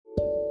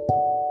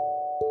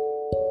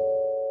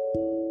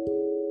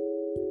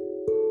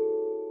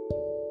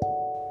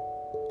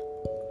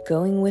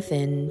Going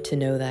within to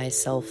know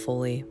thyself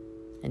fully,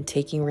 and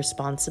taking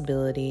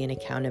responsibility and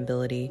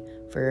accountability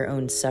for your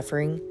own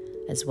suffering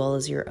as well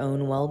as your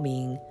own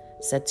well-being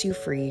sets you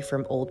free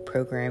from old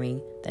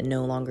programming that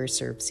no longer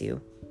serves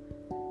you.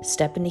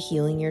 Step into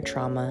healing your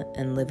trauma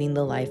and living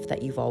the life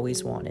that you've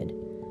always wanted.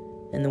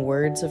 In the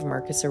words of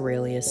Marcus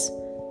Aurelius,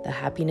 the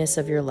happiness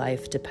of your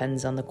life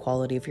depends on the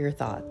quality of your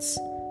thoughts,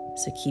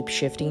 so keep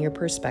shifting your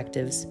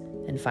perspectives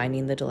and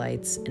finding the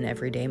delights in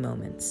everyday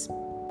moments.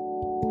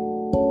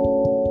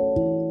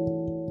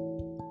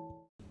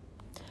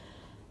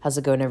 How's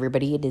it going,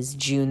 everybody? It is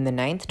June the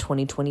 9th,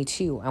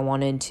 2022. I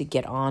wanted to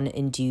get on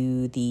and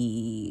do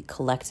the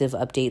collective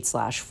update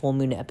 / full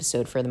moon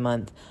episode for the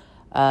month.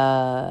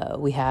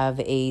 We have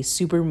a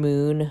super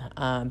moon.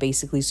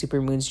 Basically,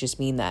 super moons just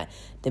mean that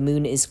the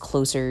moon is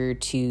closer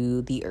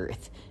to the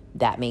earth.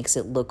 That makes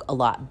it look a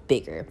lot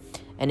bigger.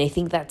 And I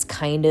think that's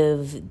kind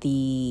of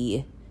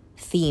the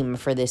theme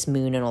for this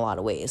moon in a lot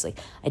of ways. Like,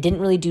 I didn't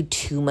really do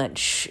too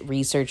much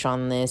research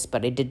on this,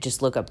 but I did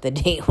just look up the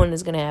date when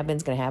it's going to happen.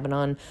 It's going to happen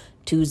on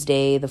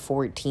Tuesday the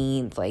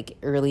 14th, like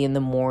early in the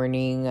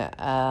morning.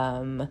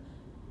 And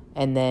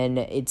then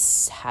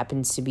it's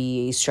happens to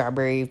be a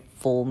strawberry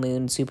full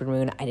moon, super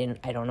moon.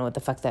 I don't know what the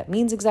fuck that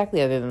means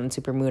exactly, other than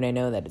super moon. I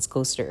know that it's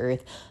close to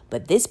Earth,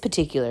 but this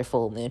particular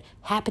full moon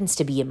happens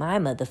to be in my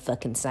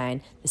motherfucking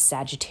sign, the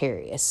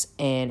Sagittarius.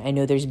 And I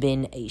know there's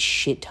been a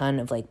shit ton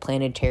of like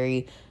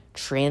planetary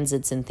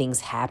transits and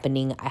things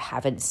happening. I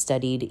haven't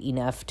studied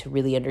enough to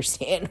really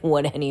understand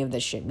what any of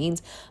this shit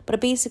means, but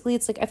basically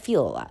it's like I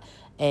feel a lot.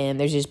 And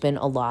there's just been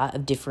a lot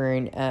of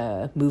different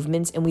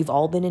movements, and we've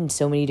all been in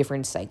so many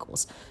different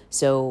cycles.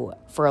 So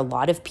for a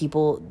lot of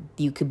people,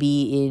 you could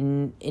be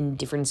in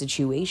different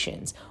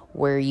situations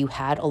where you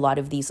had a lot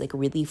of these like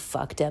really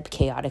fucked up,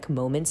 chaotic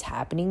moments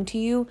happening to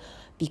you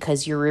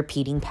because you're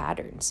repeating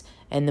patterns.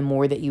 And the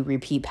more that you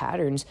repeat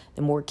patterns,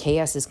 the more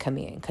chaos is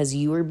coming in, because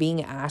you are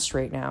being asked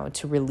right now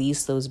to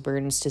release those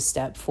burdens, to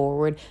step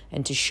forward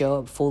and to show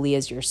up fully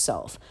as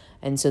yourself.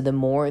 And so the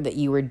more that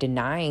you are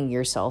denying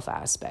your self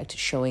aspect,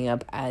 showing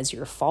up as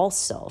your false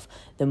self,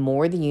 the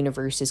more the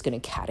universe is going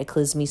to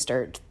cataclysmically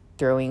start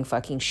throwing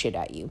fucking shit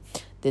at you.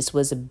 This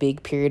was a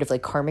big period of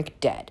like karmic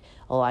debt.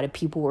 A lot of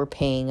people were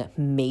paying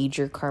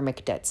major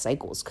karmic debt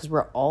cycles because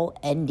we're all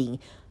ending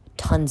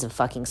tons of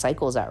fucking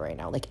cycles out right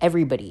now. Like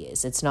everybody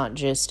is. It's not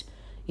just,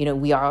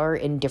 we are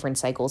in different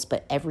cycles,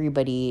 but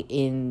everybody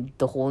in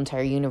the whole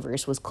entire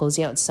universe was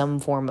closing out some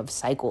form of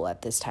cycle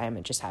at this time.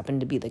 It just happened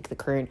to be like the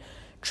current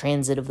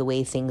transit of the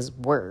way things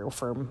were,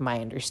 from my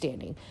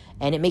understanding.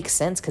 And it makes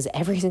sense because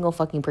every single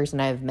fucking person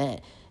I've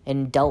met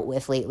and dealt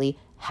with lately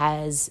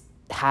has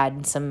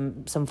had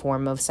some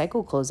form of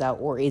cycle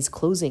closeout or is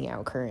closing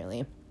out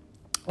currently.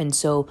 And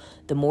so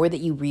the more that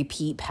you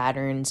repeat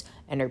patterns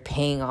and are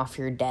paying off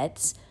your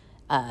debts,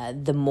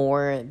 the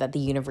more that the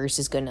universe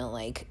is going to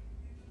like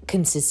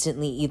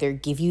consistently either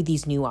give you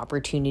these new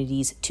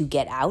opportunities to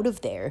get out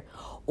of there,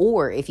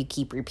 or if you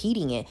keep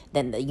repeating it,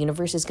 then the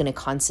universe is going to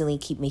constantly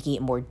keep making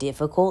it more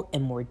difficult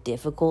and more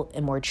difficult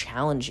and more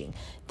challenging,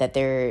 that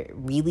they're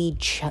really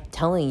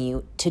telling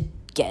you to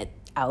get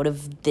out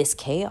of this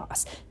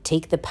chaos.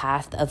 Take the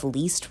path of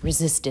least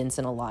resistance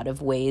in a lot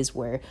of ways,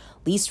 where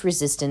least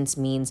resistance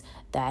means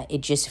that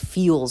it just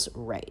feels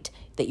right,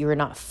 that you're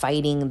not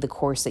fighting the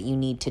course that you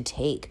need to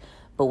take.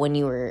 But when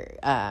you were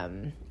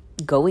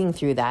going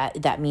through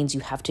that means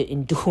you have to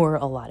endure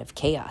a lot of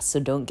chaos.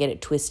 So don't get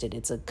it twisted.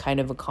 It's a kind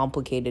of a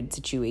complicated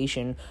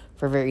situation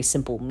for very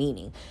simple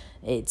meaning.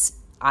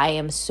 I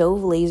am so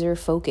laser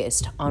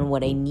focused on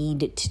what I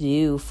need to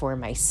do for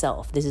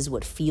myself. This is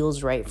what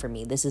feels right for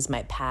me. This is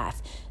my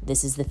path.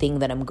 This is the thing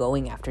that I'm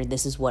going after.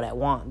 This is what I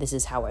want. This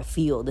is how I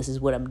feel. This is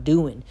what I'm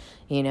doing,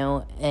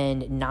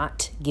 and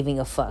not giving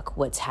a fuck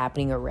what's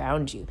happening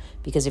around you.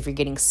 Because if you're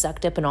getting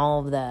sucked up in all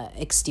of the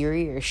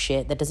exterior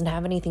shit that doesn't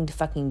have anything to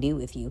fucking do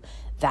with you,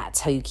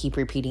 that's how you keep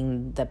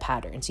repeating the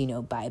patterns,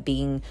 by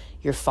being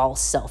your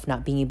false self,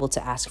 not being able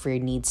to ask for your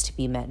needs to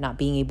be met, not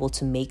being able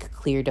to make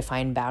clear,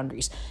 defined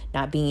boundaries,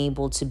 not being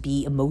able to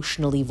be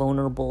emotionally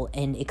vulnerable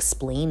and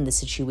explain the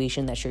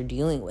situation that you're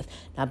dealing with,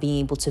 not being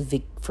able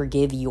to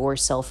forgive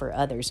yourself or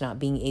others, not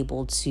being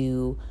able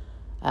to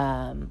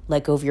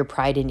let go of your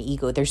pride and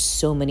ego. There's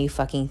so many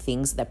fucking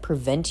things that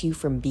prevent you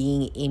from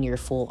being in your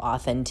full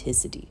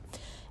authenticity.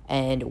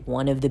 And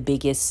one of the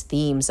biggest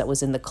themes that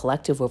was in the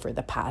collective over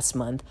the past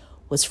month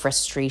was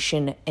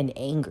frustration and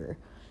anger.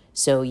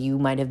 So you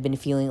might have been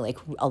feeling like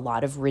a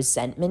lot of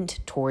resentment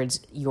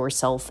towards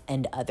yourself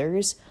and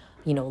others,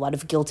 a lot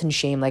of guilt and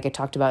shame, like I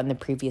talked about in the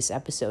previous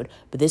episode.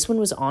 But this one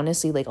was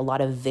honestly like a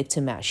lot of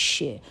victim ass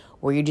shit,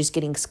 where you're just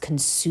getting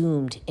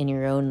consumed in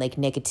your own like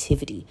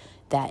negativity,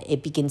 that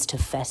it begins to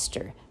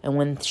fester. And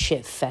when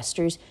shit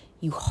festers,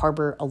 you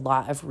harbor a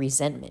lot of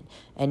resentment.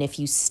 And if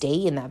you stay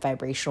in that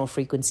vibrational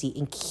frequency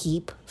and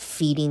keep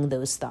feeding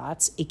those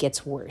thoughts, it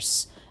gets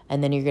worse.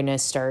 And then you're going to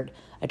start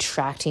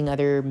attracting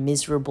other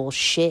miserable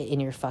shit in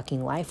your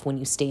fucking life when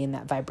you stay in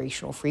that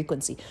vibrational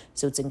frequency.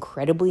 So it's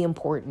incredibly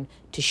important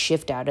to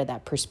shift out of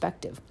that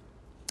perspective.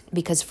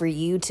 Because for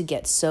you to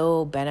get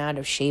so bent out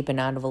of shape and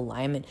out of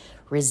alignment,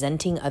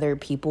 resenting other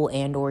people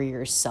and or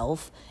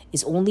yourself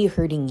is only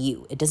hurting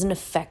you. It doesn't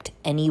affect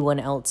anyone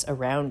else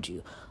around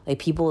you. Like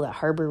people that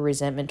harbor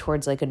resentment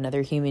towards like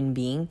another human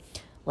being,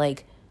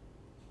 like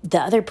the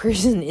other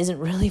person isn't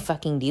really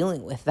fucking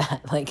dealing with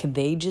that. Like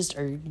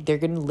they're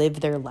going to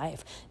live their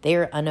life. They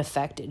are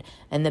unaffected.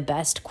 And the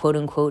best quote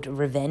unquote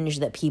revenge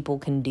that people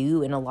can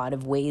do in a lot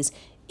of ways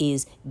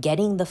is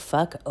getting the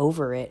fuck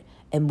over it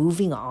and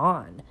moving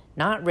on,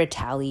 not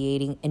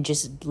retaliating and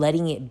just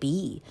letting it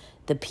be.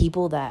 The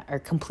people that are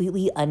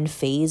completely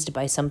unfazed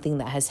by something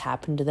that has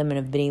happened to them and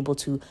have been able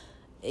to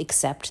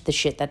accept the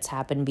shit that's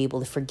happened, be able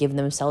to forgive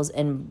themselves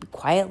and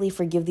quietly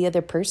forgive the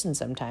other person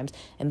sometimes,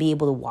 and be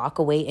able to walk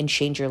away and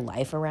change your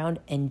life around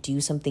and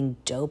do something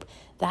dope.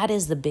 That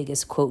is the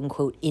biggest quote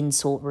unquote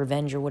insult,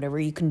 revenge, or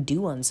whatever you can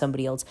do on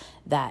somebody else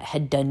that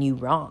had done you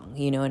wrong.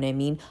 You know what I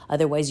mean?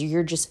 Otherwise,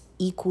 you're just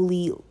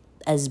equally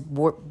as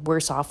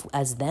worse off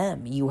as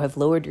them. You have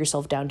lowered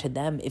yourself down to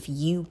them if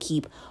you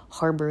keep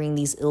harboring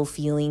these ill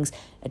feelings,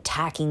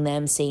 attacking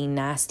them, saying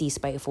nasty,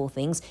 spiteful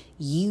things.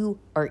 You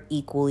are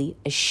equally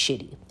as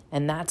shitty.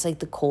 And that's like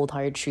the cold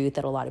hard truth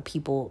that a lot of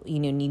people,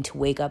 need to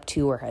wake up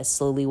to or has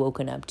slowly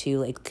woken up to,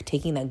 like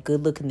taking that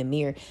good look in the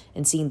mirror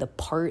and seeing the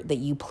part that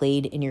you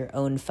played in your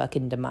own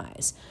fucking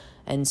demise.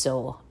 And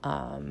so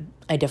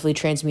I definitely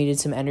transmuted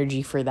some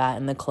energy for that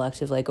in the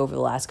collective, like over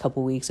the last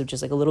couple weeks, of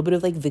just like a little bit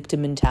of like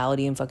victim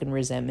mentality and fucking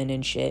resentment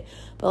and shit.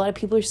 But a lot of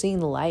people are seeing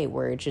the light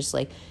where it's just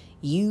like,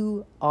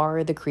 you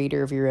are the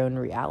creator of your own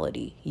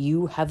reality.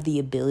 You have the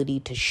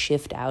ability to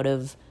shift out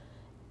of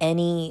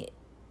any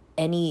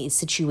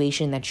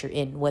situation that you're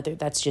in, whether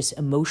that's just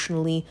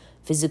emotionally,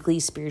 physically,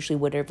 spiritually,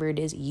 whatever it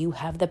is. You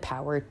have the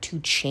power to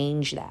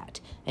change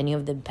that, and you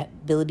have the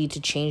ability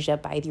to change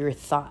that by your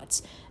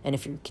thoughts. And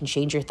if you can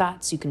change your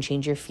thoughts, you can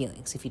change your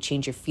feelings. If you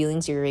change your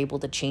feelings, you're able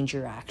to change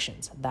your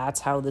actions. That's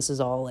how this is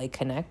all like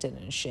connected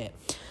and shit.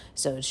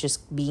 So it's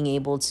just being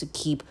able to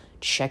keep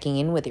checking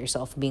in with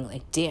yourself and being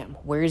like, damn,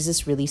 where is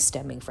this really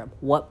stemming from?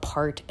 What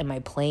part am I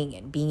playing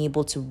in? Being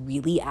able to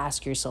really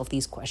ask yourself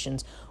these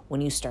questions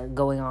when you start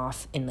going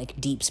off in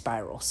like deep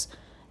spirals.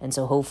 And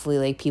so hopefully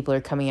like people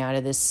are coming out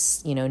of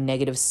this,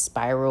 negative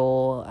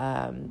spiral,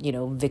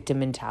 victim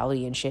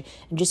mentality and shit,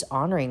 and just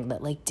honoring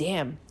that, like,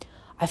 damn,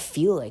 I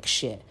feel like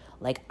shit.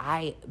 Like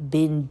I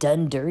been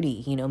done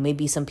dirty.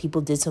 Maybe some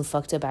people did some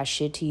fucked up ass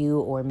shit to you,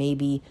 or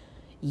maybe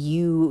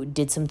you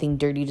did something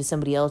dirty to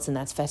somebody else and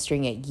that's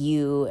festering at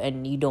you,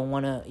 and you don't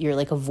want to, you're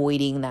like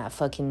avoiding that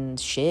fucking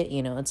shit.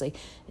 It's like,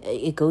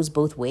 it goes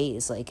both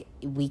ways. Like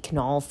we can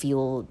all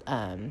feel,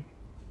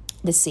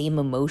 the same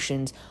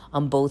emotions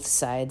on both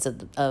sides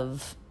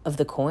of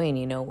the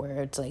coin,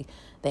 where it's like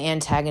the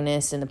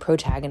antagonist and the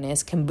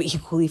protagonist can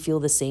equally feel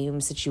the same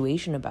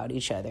situation about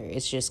each other.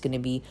 It's just going to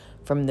be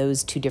from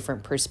those two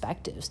different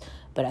perspectives.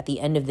 But at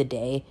the end of the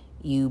day,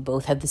 you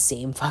both have the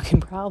same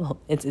fucking problem.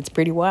 It's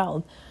pretty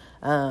wild.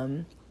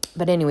 But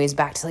anyways,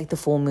 back to like the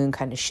full moon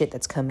kind of shit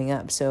that's coming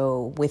up.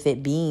 So with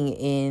it being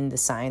in the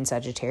sign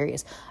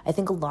Sagittarius, I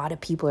think a lot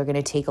of people are going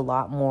to take a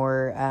lot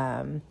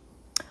more,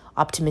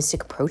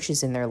 optimistic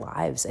approaches in their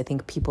lives. I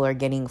think people are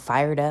getting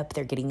fired up.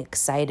 They're getting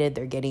excited.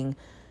 They're getting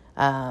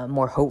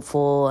more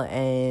hopeful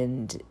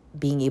and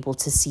being able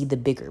to see the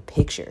bigger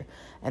picture.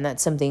 And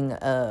that's something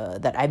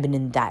that I've been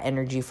in that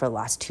energy for the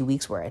last 2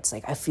 weeks, where it's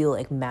like I feel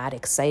like mad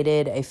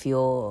excited. I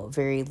feel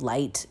very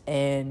light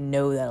and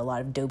know that a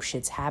lot of dope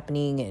shit's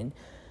happening, and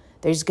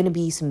there's going to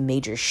be some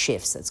major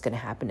shifts that's going to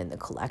happen in the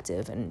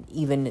collective. And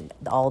even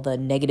all the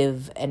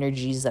negative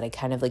energies that I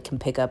kind of like can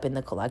pick up in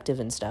the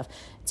collective and stuff,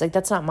 it's like,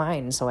 that's not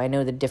mine. So I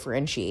know to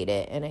differentiate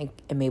it, and I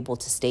am able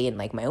to stay in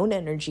like my own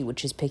energy,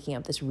 which is picking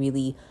up this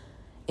really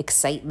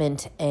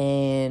excitement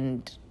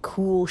and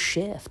cool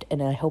shift.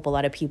 And I hope a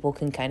lot of people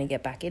can kind of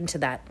get back into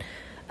that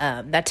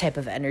type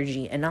of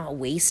energy and not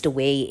waste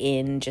away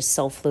in just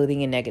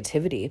self-loathing and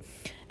negativity.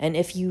 And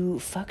if you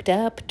fucked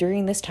up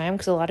during this time,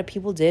 because a lot of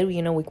people did,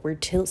 we're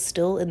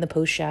still in the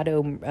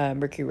post-shadow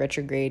Mercury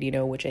retrograde,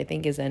 which I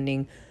think is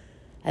ending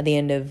at the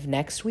end of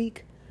next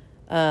week.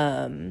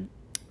 That's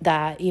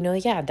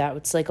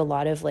like a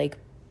lot of like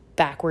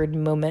backward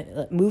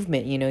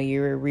movement.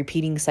 You're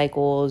repeating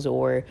cycles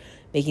or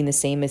making the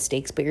same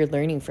mistakes, but you're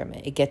learning from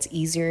it. It gets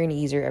easier and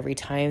easier every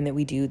time that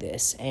we do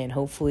this. And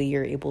hopefully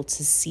you're able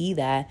to see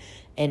that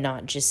and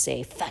not just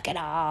say, fuck it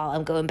all,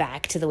 I'm going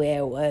back to the way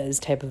I was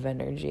type of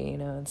energy.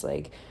 It's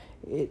like,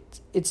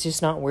 it's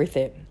just not worth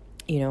it.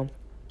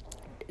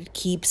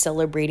 Keep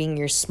celebrating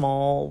your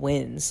small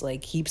wins.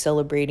 Like keep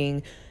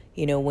celebrating,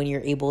 when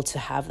you're able to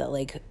have that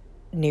like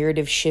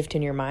narrative shift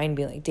in your mind,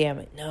 be like, damn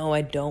it, no,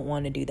 I don't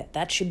want to do that.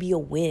 That should be a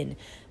win.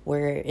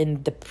 Where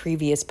in the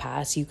previous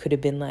past, you could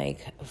have been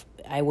like,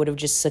 I would have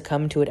just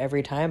succumbed to it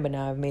every time, but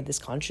now I've made this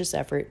conscious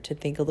effort to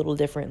think a little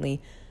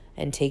differently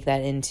and take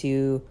that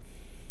into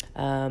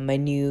my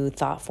new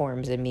thought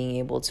forms, and being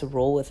able to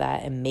roll with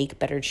that and make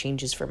better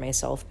changes for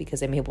myself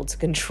because I'm able to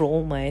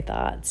control my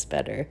thoughts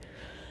better.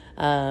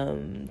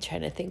 Trying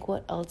to think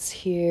what else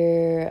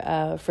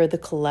here. For the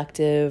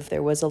collective,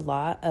 there was a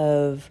lot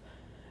of,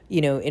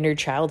 inner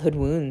childhood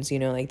wounds,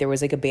 like there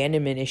was like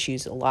abandonment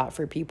issues a lot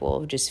for people,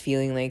 of just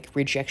feeling like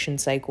rejection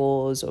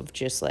cycles of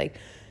just like,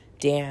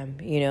 damn,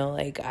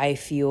 like I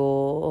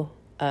feel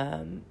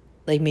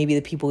like maybe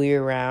the people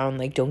you're around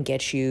like don't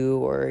get you,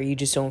 or you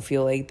just don't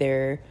feel like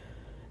they're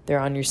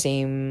on your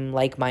same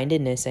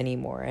like-mindedness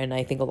anymore. And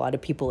I think a lot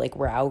of people like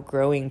were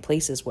outgrowing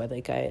places where,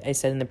 like I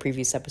said in the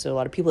previous episode, a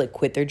lot of people like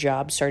quit their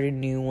jobs, started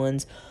new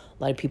ones.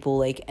 A lot of people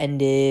like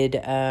ended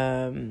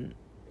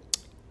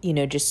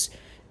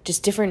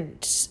just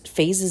different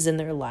phases in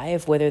their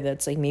life, whether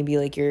that's like maybe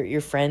like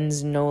your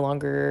friends no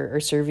longer are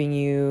serving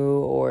you,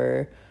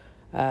 or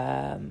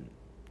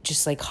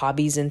just like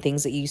hobbies and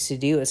things that you used to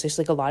do. It's just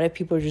like a lot of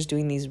people are just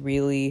doing these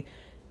really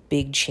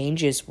big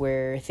changes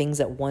where things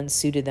that once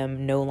suited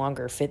them no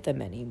longer fit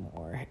them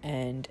anymore.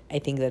 And I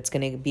think that's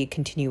going to be a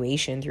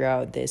continuation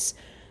throughout this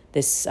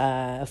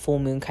full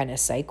moon kind of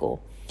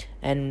cycle.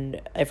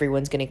 And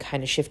everyone's going to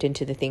kind of shift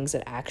into the things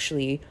that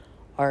actually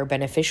are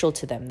beneficial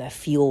to them, that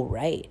feel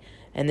right.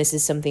 And this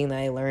is something that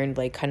I learned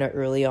like kind of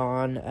early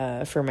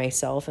on for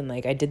myself. And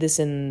like I did this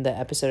in the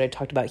episode I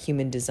talked about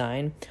human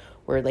design,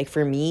 where like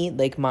for me,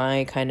 like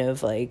my kind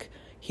of like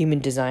human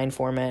design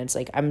format, it's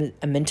like I'm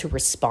meant to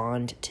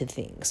respond to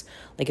things.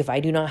 Like if I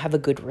do not have a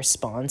good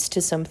response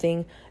to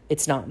something,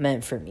 it's not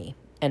meant for me.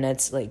 And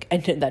that's like,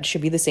 and that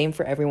should be the same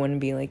for everyone,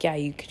 and being like, yeah,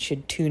 you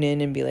should tune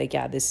in and be like,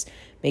 yeah, this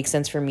makes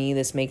sense for me,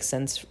 this makes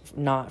sense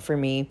not for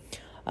me.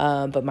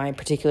 But my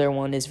particular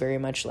one is very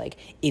much like,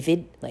 if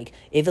it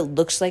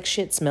looks like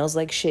shit, smells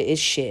like shit, is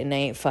shit, and I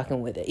ain't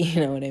fucking with it.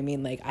 You know what I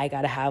mean? Like I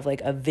gotta have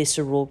like a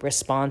visceral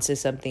response to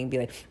something, be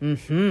like,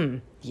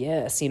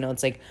 yes,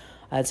 it's like,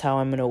 that's how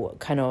I'm gonna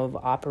kind of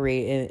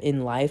operate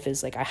in life,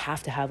 is like I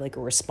have to have like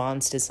a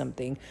response to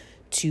something,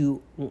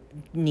 to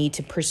need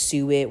to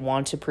pursue it,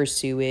 want to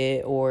pursue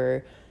it,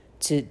 or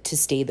to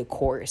stay the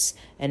course.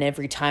 And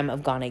every time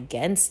I've gone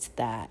against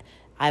that,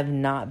 I've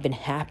not been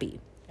happy.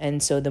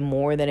 And so the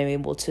more that I'm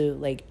able to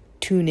like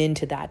tune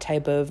into that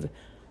type of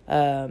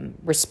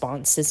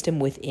response system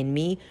within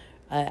me,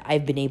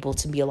 I've been able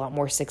to be a lot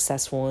more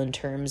successful in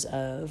terms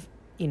of,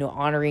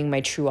 honoring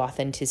my true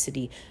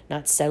authenticity,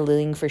 not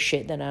settling for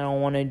shit that I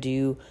don't want to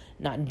do,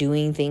 not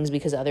doing things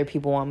because other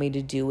people want me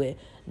to do it,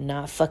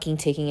 not fucking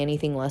taking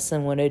anything less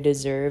than what I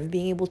deserve,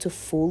 being able to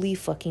fully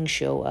fucking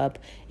show up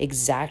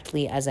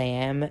exactly as I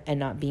am, and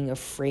not being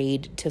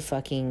afraid to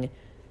fucking,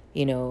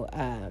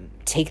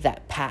 take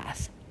that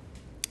path.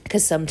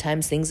 Because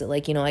sometimes things that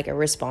like, like I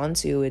respond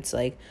to, it's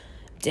like,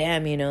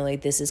 damn,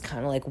 like this is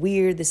kind of like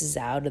weird, this is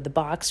out of the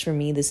box for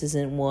me, this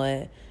isn't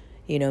what,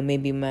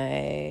 maybe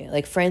my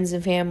like friends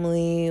and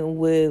family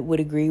would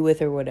agree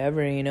with or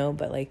whatever,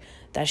 but like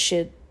that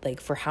shit,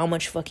 like for how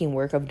much fucking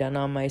work I've done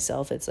on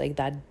myself, it's like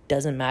that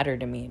doesn't matter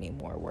to me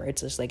anymore, where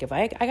it's just like, if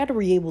I got to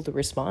be able to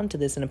respond to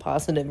this in a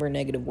positive or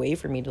negative way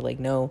for me to like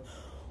know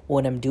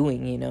what I'm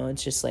doing,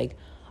 it's just like,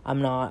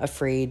 I'm not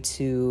afraid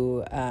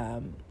to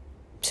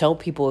tell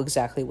people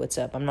exactly what's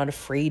up. I'm not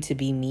afraid to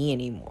be me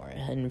anymore.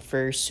 And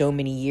for so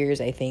many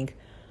years, I think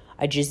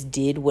I just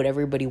did what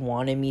everybody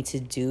wanted me to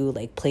do,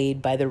 like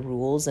played by the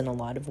rules in a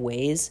lot of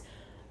ways,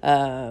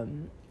 that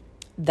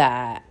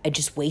I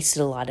just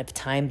wasted a lot of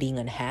time being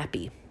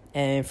unhappy.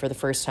 And for the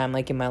first time,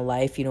 like in my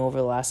life, over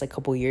the last like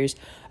couple years,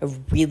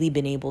 I've really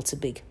been able to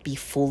be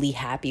fully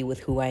happy with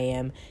who I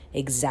am,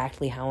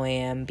 exactly how I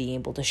am, being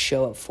able to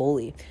show up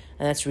fully.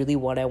 And that's really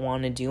what I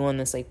want to do on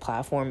this like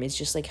platform, is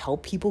just like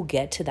help people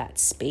get to that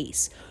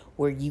space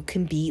where you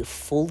can be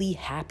fully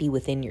happy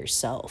within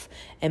yourself.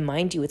 And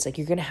mind you, it's like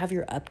you're going to have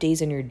your up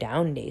days and your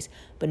down days,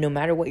 but no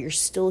matter what, you're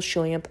still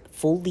showing up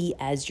fully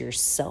as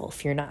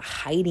yourself. You're not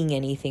hiding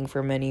anything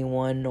from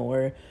anyone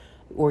or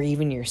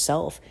even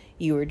yourself.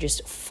 You are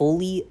just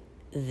fully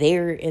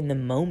there in the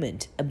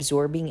moment,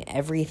 absorbing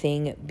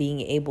everything,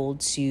 being able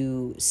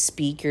to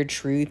speak your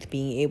truth,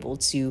 being able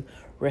to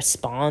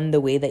respond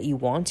the way that you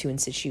want to in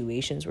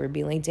situations where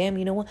being like, damn,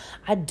 you know what?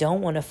 I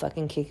don't want to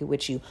fucking kick it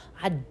with you.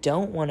 I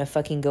don't want to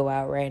fucking go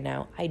out right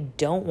now. I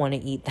don't want to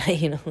eat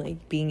that,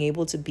 like being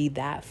able to be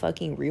that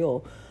fucking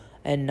real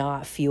and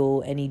not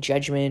feel any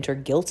judgment or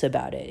guilt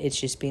about it. It's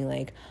just being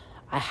like,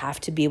 I have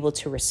to be able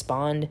to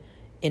respond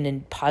in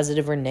a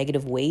positive or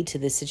negative way to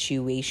the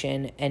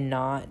situation and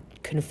not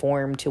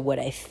conform to what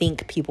I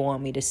think people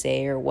want me to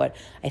say or what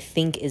I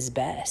think is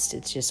best.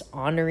 It's just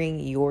honoring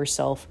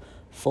yourself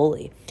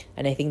fully.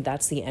 And I think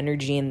that's the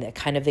energy and the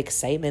kind of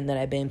excitement that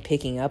I've been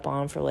picking up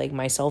on for like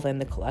myself and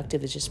the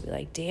collective, is just be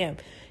like, damn,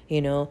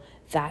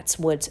 that's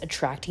what's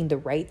attracting the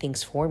right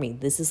things for me.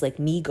 This is like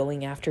me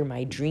going after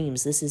my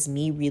dreams. This is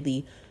me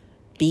really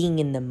being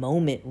in the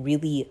moment,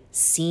 really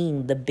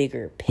seeing the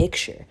bigger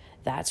picture.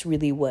 That's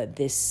really what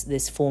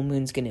this full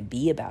moon's going to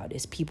be about,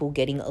 is people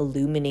getting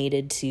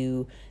illuminated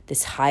to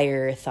this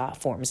higher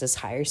thought forms, this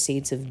higher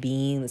states of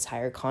being, this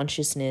higher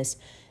consciousness,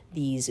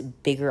 these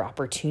bigger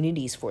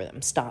opportunities for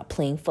them. Stop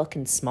playing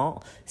fucking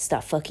small.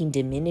 Stop fucking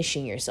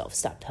diminishing yourself.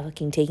 Stop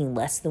fucking taking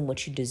less than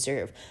what you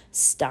deserve.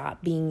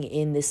 Stop being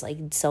in this like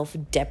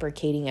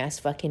self-deprecating ass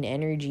fucking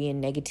energy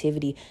and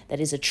negativity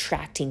that is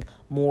attracting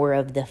more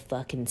of the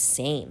fucking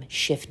same.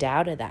 Shift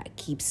out of that.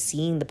 Keep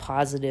seeing the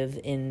positive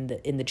in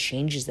the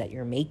changes that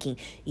you're making,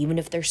 even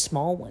if they're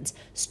small ones.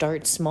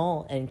 Start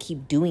small and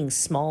keep doing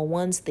small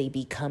ones. They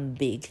become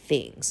big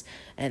things.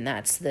 And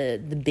that's the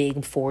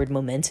big forward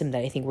momentum that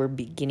I think we're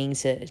beginning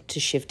to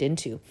shift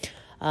into.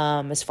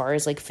 As far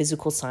as like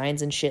physical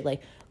signs and shit,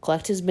 like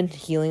Collect has been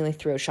healing like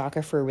throat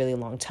chakra for a really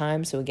long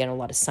time. So again, a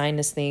lot of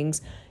sinus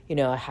things. You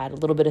know, I had a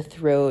little bit of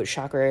throat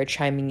chakra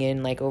chiming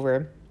in like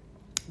over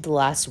the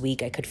last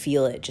week. I could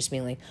feel it just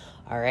being like,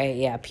 all right,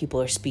 yeah,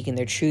 people are speaking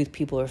their truth.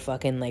 People are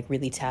fucking like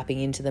really tapping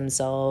into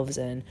themselves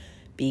and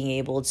being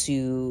able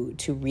to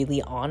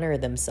really honor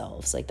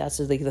themselves. Like that's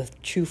like the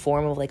true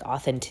form of like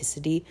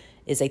authenticity,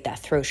 is like that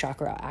throat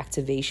chakra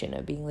activation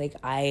of being like,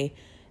 I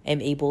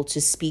am able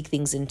to speak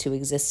things into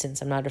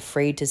existence. I'm not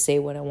afraid to say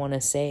what I want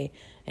to say.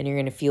 And you're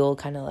going to feel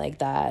kind of like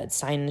that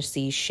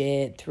sinusy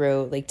shit,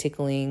 throat, like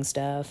tickling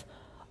stuff.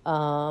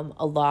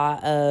 A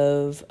lot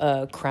of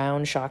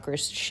crown chakra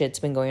shit's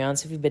been going on.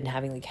 So if you've been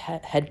having like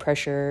head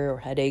pressure or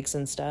headaches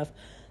and stuff,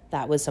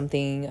 that was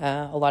something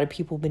a lot of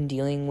people have been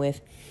dealing with.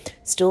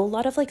 Still a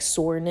lot of like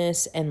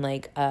soreness and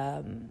like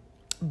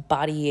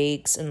body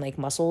aches and like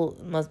muscle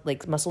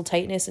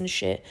tightness and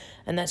shit.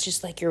 And that's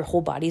just like your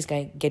whole body's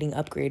getting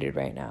upgraded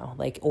right now.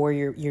 Like, or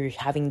you're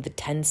having the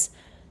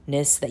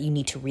tenseness that you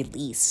need to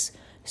release.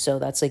 So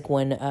that's like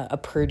when a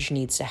purge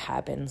needs to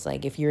happen. It's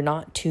like if you're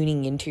not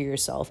tuning into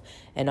yourself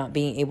and not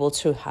being able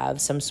to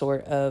have some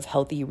sort of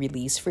healthy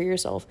release for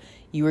yourself,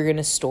 you are going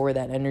to store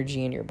that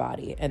energy in your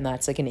body. And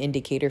that's like an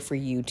indicator for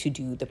you to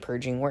do the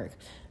purging work.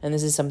 And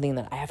this is something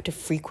that I have to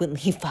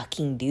frequently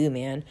fucking do,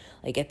 man.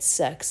 Like it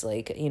sucks.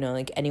 Like, you know,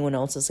 like anyone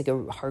else is like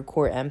a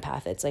hardcore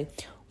empath. It's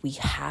like we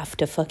have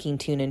to fucking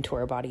tune into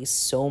our bodies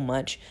so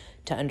much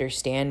to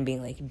understand being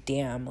like,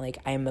 damn, like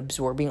I'm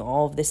absorbing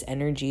all of this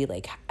energy.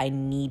 Like I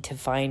need to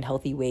find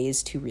healthy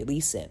ways to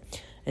release it.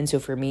 And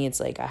so for me, it's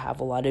like I have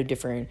a lot of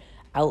different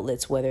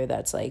outlets, whether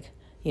that's like,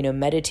 you know,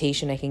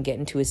 meditation. I can get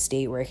into a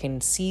state where I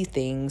can see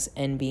things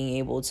and being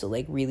able to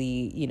like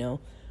really, you know,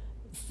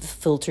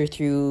 filter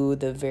through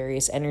the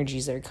various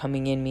energies that are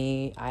coming in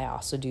me. I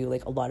also do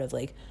like a lot of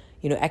like,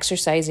 you know,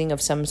 exercising of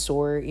some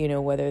sort, you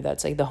know, whether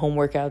that's like the home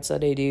workouts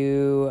that I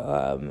do.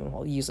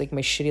 I'll use like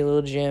my shitty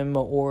little gym,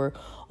 or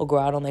I'll go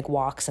out on like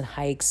walks and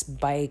hikes,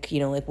 bike,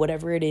 you know, like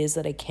whatever it is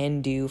that I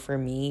can do for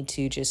me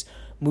to just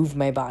move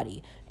my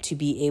body, to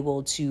be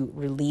able to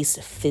release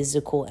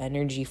physical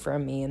energy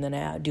from me. And then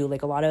I do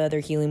like a lot of other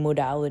healing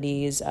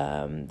modalities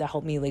that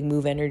help me like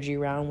move energy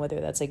around,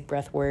 whether that's like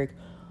breath work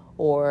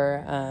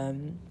or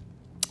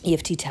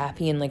EFT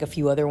tapping and like a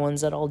few other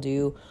ones that I'll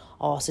do.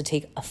 I'll also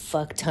take a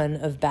fuck ton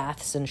of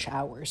baths and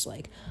showers.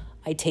 Like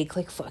I take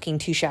like fucking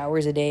 2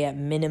 showers a day at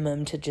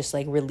minimum to just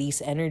like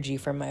release energy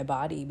from my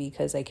body,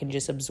 because I can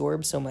just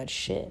absorb so much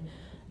shit.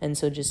 And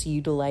so just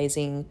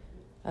utilizing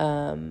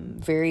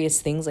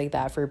various things like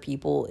that for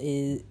people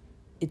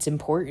it's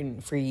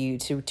important for you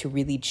to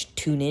really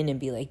tune in and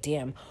be like,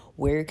 damn,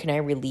 where can I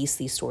release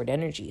these stored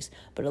energies?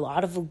 But a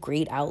lot of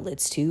great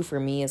outlets too for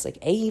me is like,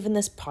 even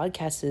this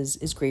podcast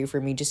is great for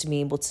me, just to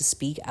be able to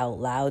speak out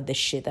loud the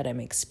shit that I'm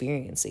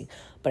experiencing.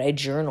 But I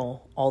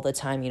journal all the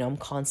time, you know, I'm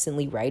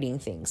constantly writing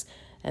things,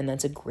 and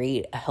that's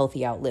a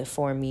healthy outlet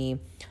for me.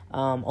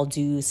 I'll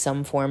do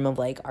some form of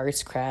like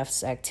arts,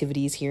 crafts,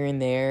 activities here and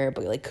there,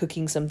 but like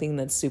cooking something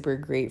that's super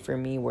great for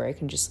me, where I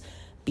can just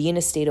be in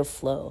a state of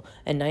flow.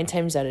 And 9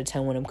 times out of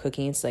 10 when I'm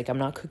cooking, it's like I'm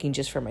not cooking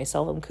just for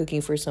myself, I'm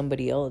cooking for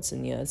somebody else.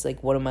 And you know, it's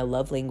like one of my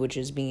love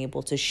languages, being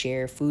able to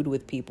share food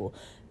with people,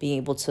 being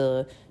able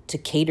to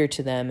cater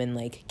to them and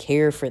like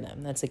care for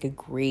them. That's like a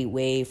great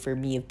way for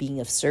me of being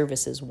of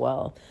service as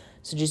well.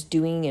 So just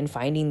doing and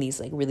finding these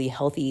like really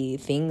healthy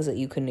things that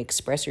you can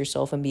express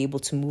yourself and be able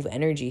to move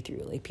energy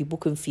through. Like people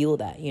can feel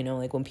that, you know,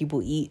 like when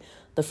people eat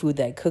the food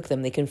that I cook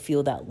them, they can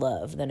feel that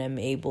love, that I'm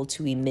able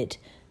to emit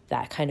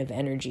that kind of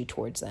energy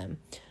towards them.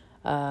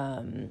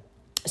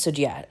 So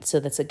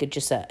that's like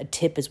just a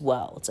tip as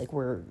well. It's like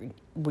where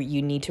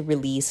you need to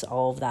release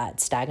all of that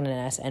stagnant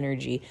ass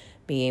energy,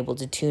 being able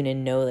to tune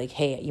and know like,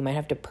 hey, you might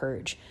have to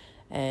purge.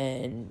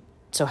 And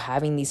so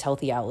having these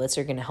healthy outlets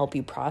are going to help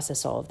you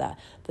process all of that.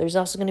 But there's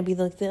also going to be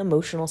like the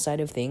emotional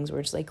side of things,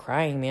 where it's like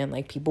crying, man.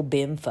 Like people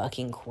been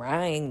fucking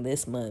crying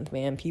this month,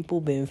 man.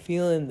 People been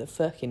feeling the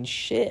fucking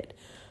shit.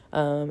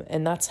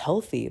 And that's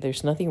healthy.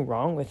 There's nothing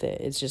wrong with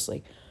it. It's just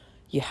like,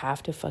 you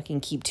have to fucking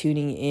keep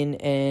tuning in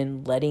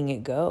and letting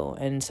it go.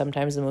 And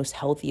sometimes the most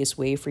healthiest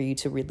way for you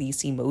to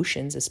release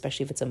emotions,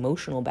 especially if it's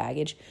emotional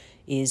baggage,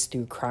 is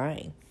through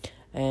crying.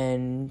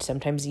 And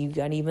sometimes you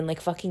gotta even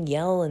like fucking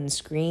yell and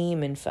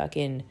scream and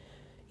fucking,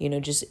 you know,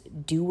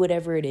 just do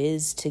whatever it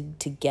is to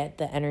get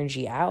the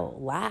energy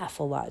out. Laugh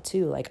a lot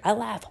too. Like I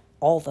laugh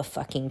all the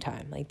fucking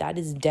time. Like that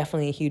is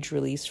definitely a huge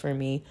release for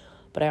me.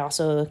 But I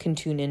also can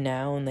tune in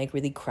now and like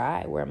really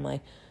cry, where I'm like,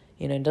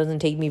 You know, it doesn't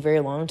take me very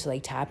long to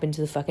like tap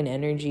into the fucking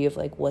energy of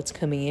like what's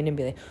coming in and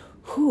be like,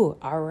 whew,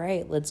 all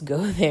right, let's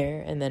go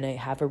there. And then I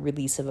have a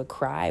release of a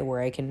cry where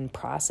I can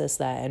process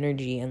that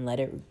energy and let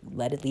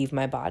it leave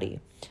my body.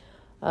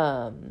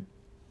 And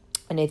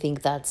I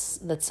think that's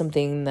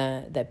something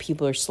that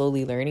people are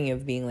slowly learning,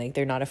 of being like,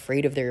 they're not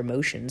afraid of their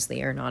emotions.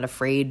 They are not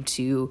afraid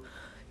to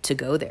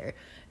go there.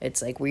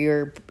 It's like we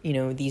are, you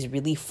know, these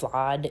really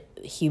flawed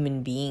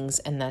human beings,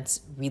 and that's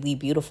really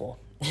beautiful.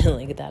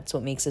 Like, that's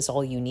what makes us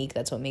all unique.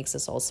 That's what makes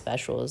us all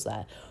special, is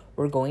that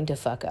we're going to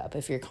fuck up.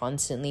 If you're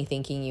constantly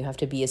thinking you have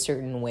to be a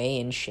certain way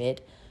and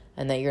shit,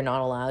 and that you're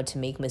not allowed to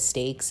make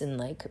mistakes and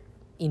like,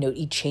 you know,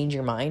 you change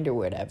your mind or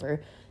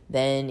whatever,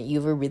 then you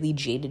have a really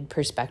jaded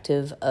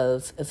perspective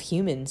of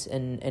humans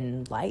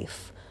and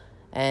life.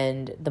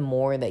 And the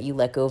more that you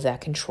let go of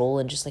that control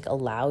and just like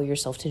allow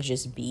yourself to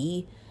just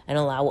be, and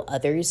allow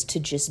others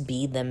to just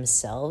be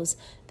themselves,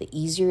 the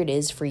easier it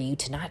is for you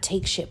to not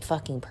take shit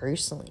fucking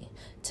personally,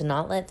 to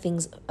not let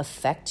things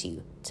affect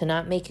you, to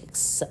not make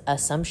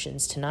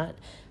assumptions, to not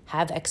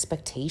have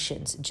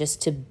expectations,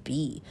 just to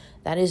be.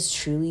 That is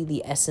truly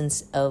the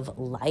essence of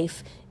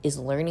life, is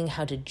learning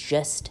how to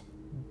just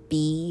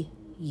be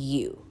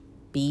you.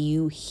 Be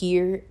you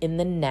here in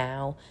the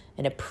now,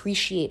 and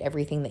appreciate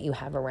everything that you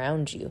have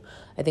around you.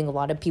 I think a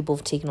lot of people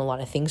have taken a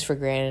lot of things for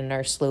granted and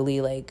are slowly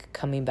like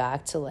coming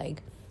back to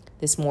like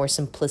this more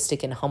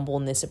simplistic and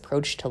humbleness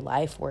approach to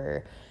life,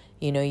 where,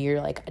 you know,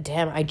 you're like,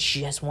 damn, I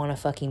just want to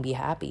fucking be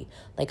happy.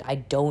 Like, I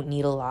don't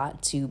need a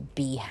lot to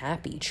be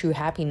happy. True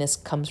happiness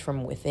comes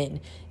from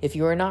within. If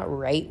you're not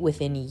right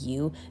within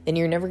you, then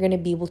you're never going to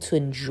be able to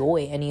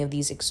enjoy any of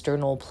these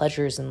external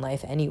pleasures in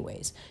life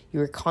anyways.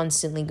 You're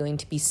constantly going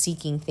to be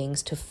seeking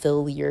things to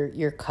fill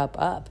your cup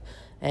up.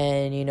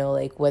 And, you know,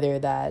 like, whether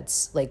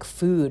that's like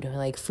food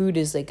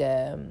is like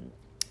a,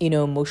 you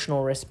know,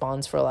 emotional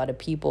response for a lot of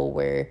people,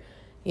 where,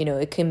 you know,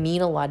 it can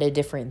mean a lot of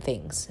different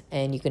things,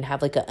 and you can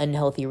have like an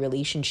unhealthy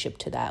relationship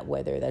to that,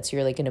 whether that's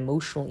you're like an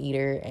emotional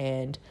eater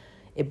and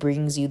it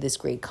brings you this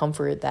great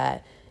comfort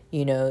that,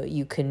 you know,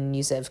 you can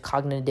use as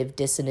cognitive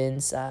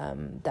dissonance,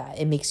 that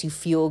it makes you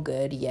feel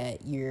good,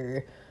 yet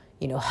your,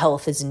 you know,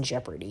 health is in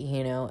jeopardy,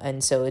 you know.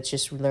 And so it's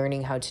just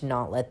learning how to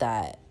not let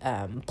that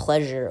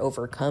pleasure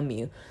overcome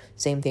you.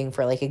 Same thing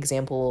for like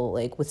example,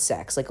 like with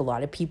sex. Like, a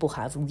lot of people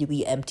have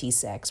really empty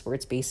sex, where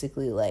it's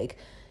basically like,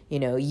 you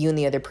know, you and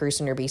the other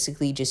person are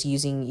basically just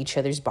using each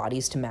other's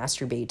bodies to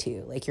masturbate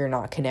to. Like, you're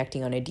not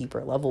connecting on a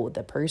deeper level with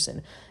the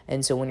person.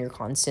 And so when you're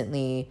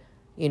constantly,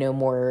 you know,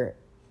 more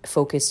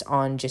focused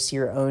on just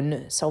your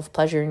own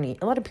self-pleasure, and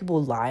a lot of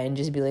people lie and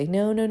just be like,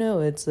 no,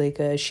 it's like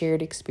a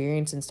shared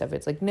experience and stuff.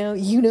 It's like, no,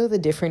 you know the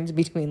difference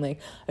between like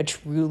a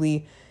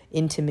truly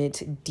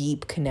intimate,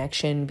 deep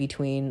connection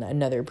between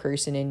another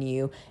person and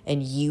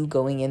you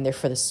going in there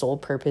for the sole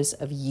purpose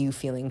of you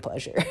feeling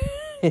pleasure.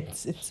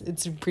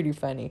 It's pretty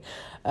funny.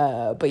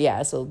 But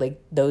yeah, so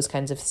like those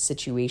kinds of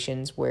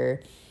situations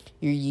where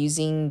you're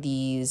using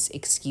these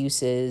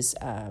excuses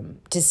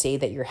to say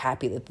that you're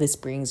happy, that this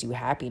brings you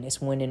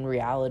happiness, when in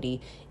reality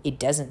it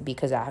doesn't,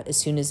 because as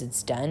soon as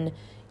it's done,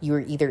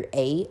 you're either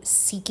A,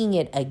 seeking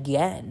it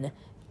again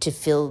to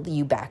fill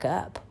you back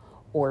up,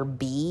 or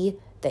B,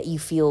 that you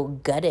feel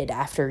gutted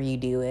after you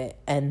do it,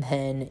 and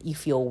then you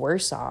feel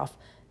worse off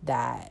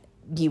that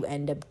you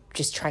end up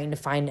just trying to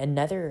find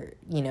another,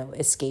 you know,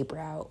 escape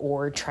route,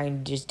 or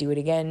trying to just do it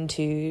again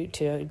to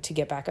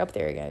get back up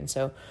there again.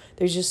 So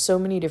there's just so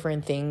many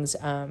different things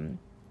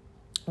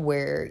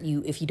where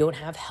if you don't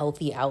have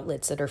healthy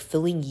outlets that are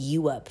filling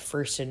you up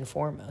first and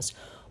foremost,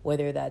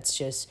 whether that's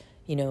just,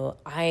 you know,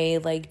 I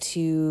like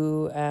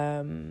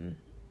to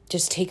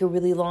just take a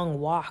really long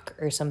walk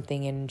or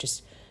something and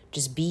just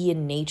be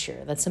in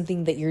nature. That's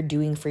something that you're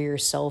doing for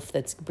yourself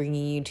that's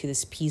bringing you to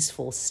this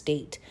peaceful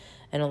state.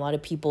 And a lot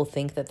of people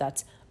think that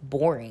that's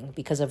boring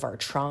because of our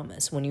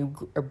traumas. When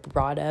you are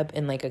brought up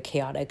in like a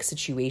chaotic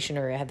situation,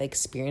 or have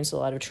experienced a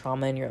lot of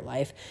trauma in your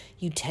life,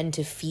 you tend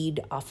to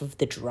feed off of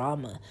the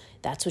drama.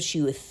 That's what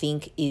you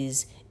think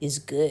is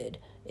good.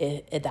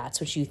 If that's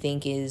what you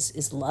think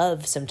is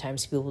love.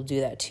 Sometimes people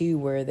do that too,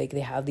 where they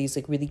have these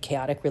like really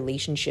chaotic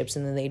relationships,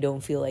 and then they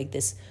don't feel like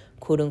this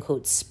quote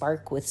unquote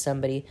spark with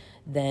somebody,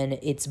 then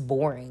it's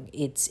boring.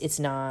 It's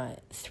not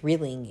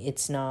thrilling.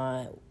 It's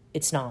not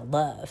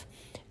love.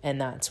 And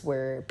that's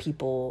where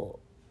people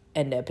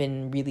end up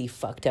in really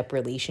fucked up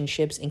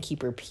relationships and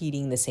keep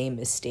repeating the same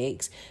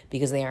mistakes,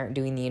 because they aren't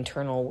doing the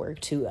internal work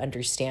to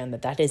understand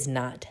that is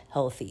not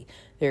healthy.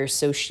 They're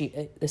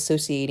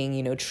associating,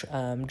 you know,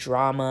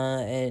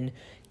 drama and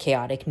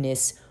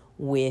chaoticness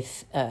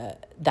with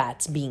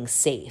that's being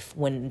safe,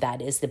 when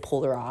that is the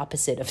polar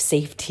opposite of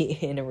safety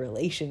in a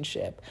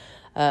relationship.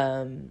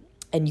 And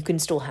you can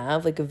still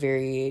have like a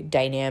very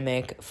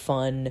dynamic,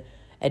 fun,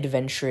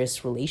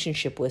 adventurous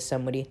relationship with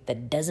somebody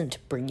that doesn't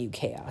bring you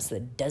chaos,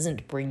 that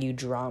doesn't bring you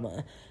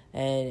drama.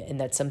 And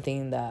that's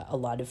something that a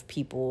lot of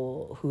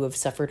people who have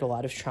suffered a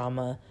lot of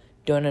trauma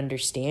don't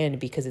understand,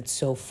 because it's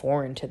so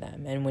foreign to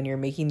them. And when you're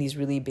making these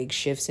really big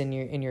shifts in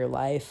your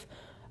life,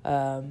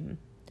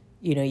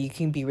 you know, you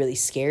can be really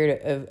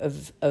scared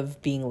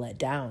of being let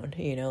down,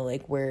 you know,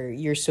 like where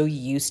you're so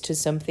used to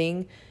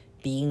something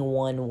being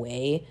one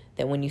way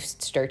that when you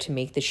start to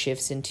make the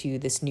shifts into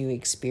this new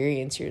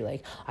experience, you're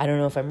like, I don't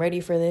know if I'm ready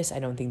for this. I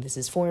don't think this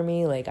is for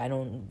me. Like, I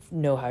don't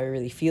know how I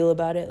really feel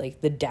about it.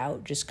 Like the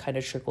doubt just kind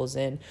of trickles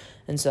in.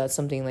 And so that's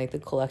something like the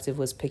collective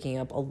was picking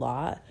up a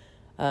lot,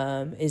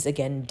 is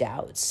again,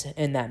 doubts.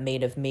 And that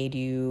made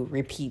you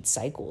repeat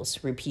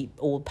cycles, repeat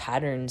old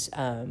patterns.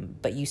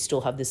 But you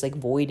still have this like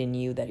void in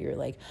you that you're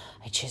like,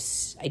 I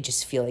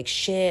just feel like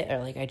shit, or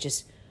like,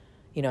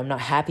 you know, I'm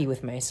not happy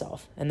with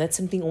myself. And that's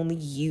something only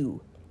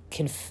you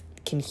can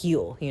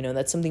heal. You know,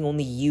 that's something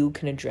only you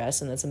can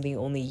address. And that's something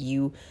only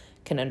you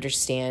can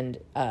understand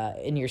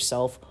in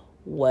yourself,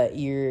 what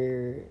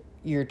your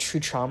true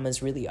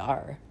traumas really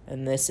are.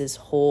 And this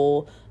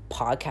whole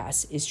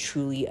podcast is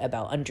truly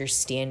about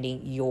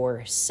understanding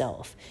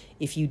yourself.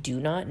 If you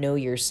do not know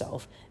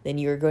yourself, then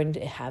you're going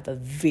to have a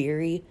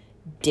very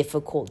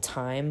difficult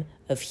time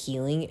of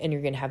healing, and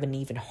you're going to have an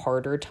even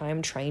harder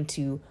time trying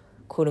to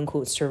quote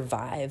unquote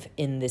survive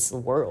in this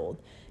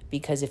world.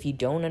 Because if you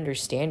don't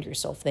understand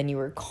yourself, then you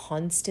are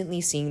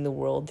constantly seeing the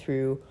world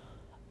through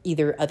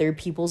either other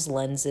people's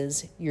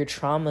lenses, your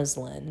trauma's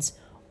lens,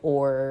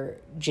 or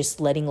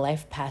just letting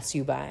life pass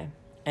you by.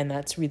 And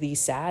that's really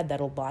sad that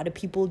a lot of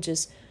people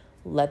just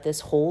let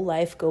this whole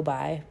life go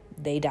by.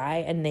 They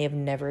die and they have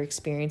never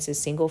experienced a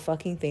single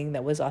fucking thing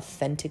that was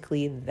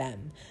authentically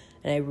them.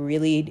 And I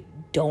really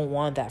don't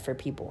want that for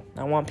people.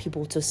 I want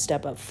people to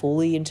step up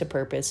fully into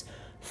purpose,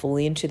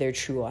 fully into their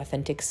true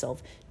authentic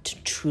self,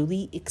 to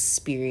truly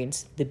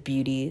experience the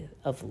beauty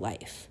of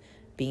life,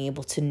 being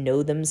able to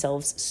know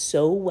themselves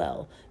so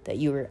well that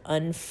you are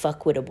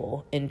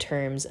unfuckwittable in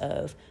terms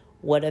of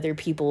what other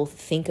people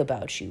think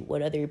about you,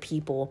 what other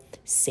people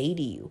say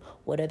to you,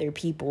 what other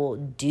people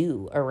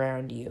do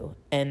around you,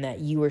 and that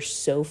you are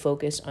so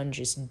focused on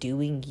just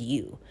doing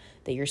you,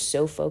 that you're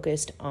so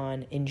focused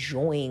on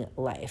enjoying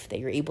life, that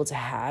you're able to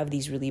have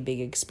these really big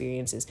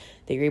experiences,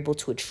 that you're able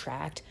to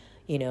attract,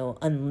 you know,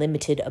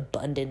 unlimited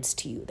abundance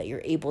to you, that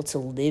you're able to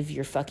live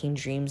your fucking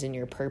dreams and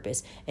your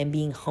purpose, and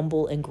being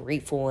humble and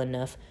grateful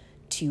enough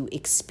to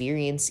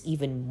experience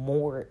even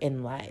more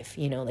in life,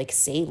 you know, like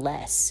say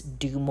less,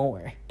 do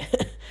more.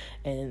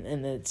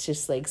 and it's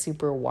just like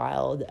super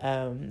wild,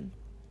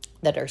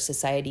 that our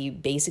society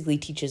basically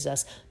teaches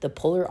us the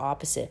polar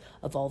opposite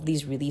of all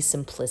these really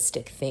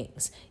simplistic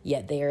things,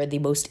 yet they are the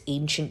most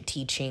ancient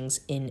teachings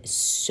in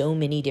so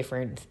many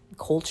different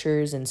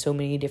cultures and so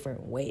many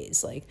different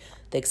ways. Like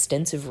the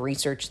extensive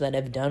research that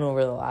I've done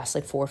over the last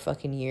like 4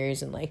 fucking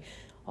years, and like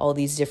all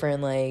these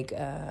different like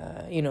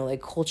you know,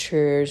 like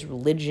cultures,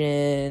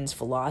 religions,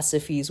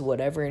 philosophies,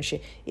 whatever and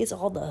shit, it's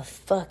all the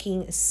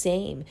fucking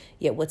same.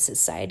 Yet what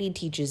society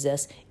teaches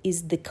us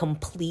is the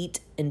complete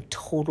and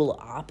total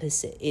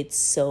opposite. It's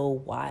so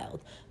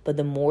wild. But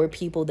the more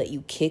people that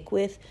you kick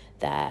with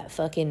that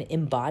fucking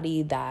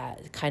embody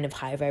that kind of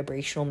high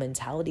vibrational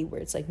mentality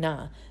where it's like,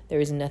 nah, there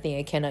is nothing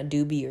I cannot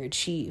do, be, or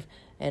achieve.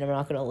 And I'm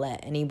not going to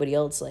let anybody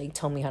else like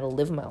tell me how to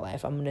live my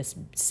life. I'm going to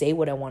say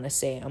what I want to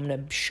say. I'm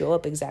going to show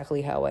up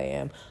exactly how I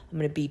am. I'm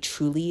going to be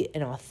truly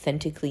and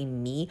authentically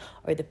me.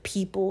 Are the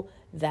people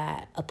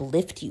that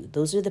uplift you.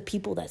 Those are the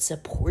people that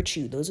support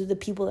you. Those are the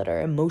people that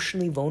are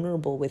emotionally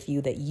vulnerable with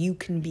you, that you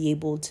can be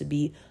able to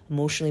be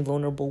emotionally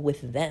vulnerable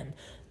with them.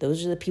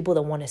 Those are the people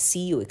that want to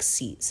see you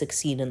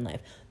succeed in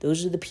life.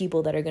 Those are the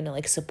people that are going to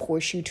like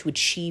support you to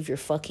achieve your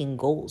fucking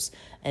goals.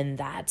 And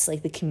that's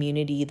like the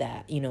community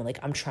that, you know, like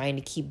I'm trying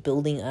to keep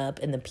building up.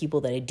 And the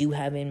people that I do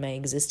have in my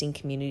existing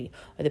community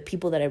are the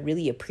people that I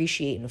really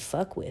appreciate and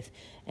fuck with.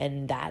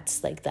 And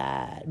that's like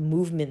that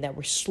movement that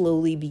we're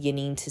slowly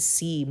beginning to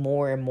see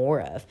more and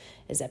more of,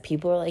 is that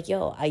people are like,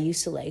 yo, I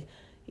used to like,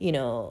 you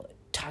know,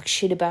 talk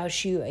shit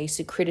about you. I used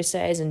to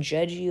criticize and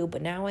judge you,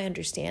 but now I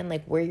understand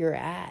like where you're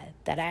at,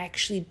 that I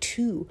actually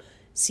too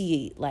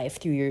see life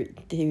through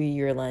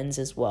your lens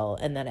as well,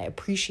 and that I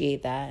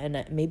appreciate that,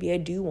 and maybe I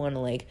do want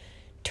to like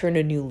turn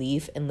a new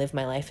leaf and live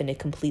my life in a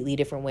completely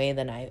different way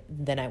than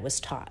I was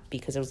taught,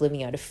 because I was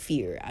living out of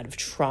fear, out of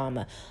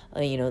trauma,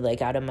 you know,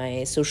 like out of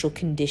my social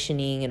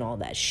conditioning and all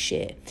that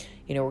shit.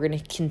 You know, we're going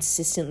to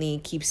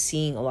consistently keep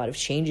seeing a lot of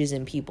changes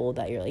in people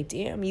that you're like,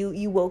 damn,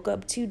 you woke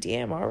up too,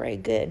 damn, all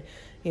right, good.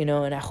 You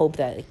know, and I hope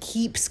that it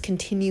keeps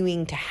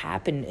continuing to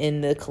happen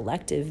in the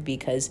collective,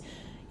 because,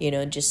 you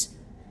know, just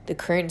the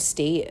current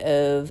state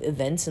of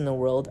events in the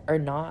world are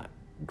not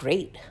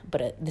great.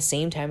 But at the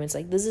same time, it's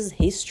like, this is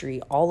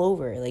history all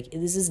over. Like,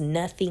 this is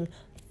nothing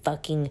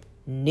fucking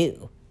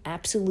new.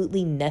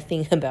 Absolutely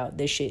nothing about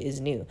this shit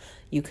is new.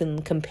 You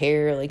can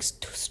compare like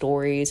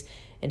stories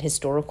and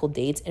historical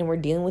dates, and we're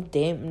dealing with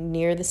damn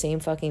near the same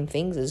fucking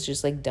things. It's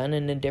just like done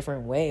in a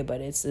different way, but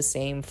it's the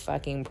same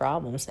fucking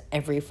problems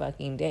every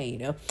fucking day, you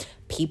know?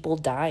 People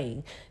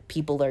dying,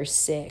 people are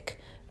sick,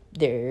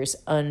 there's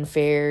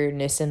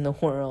unfairness in the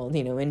world,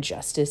 you know,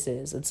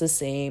 injustices. It's the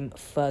same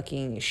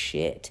fucking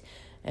shit.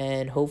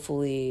 And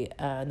hopefully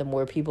the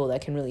more people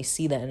that can really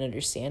see that and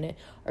understand it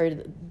are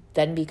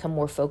then become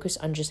more focused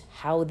on just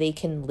how they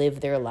can live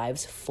their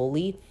lives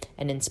fully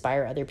and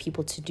inspire other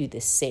people to do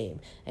the same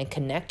and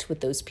connect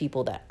with those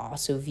people that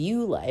also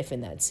view life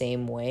in that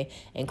same way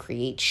and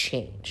create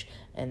change.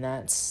 And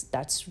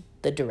that's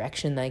the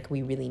direction like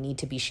we really need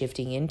to be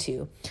shifting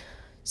into.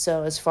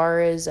 So as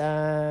far as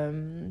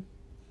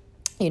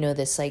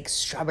this like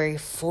strawberry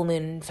full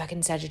moon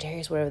fucking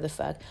Sagittarius, whatever the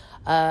fuck,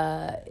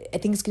 I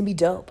think it's gonna be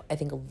dope. I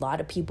think a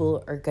lot of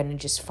people are gonna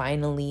just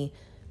finally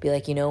be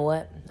like, you know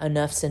what,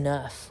 enough's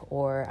enough,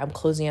 or I'm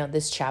closing out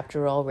this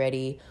chapter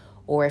already,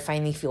 or I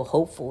finally feel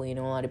hopeful. A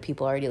lot of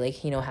people already like,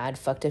 had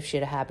fucked up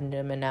shit happen to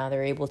them, and now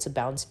they're able to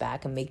bounce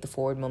back and make the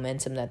forward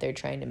momentum that they're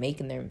trying to make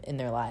in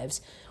their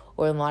lives.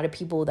 Or a lot of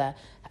people that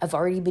have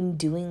already been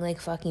doing like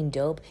fucking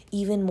dope,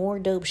 even more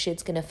dope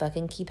shit's gonna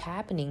fucking keep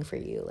happening for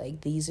you.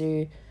 Like these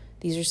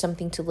are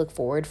something to look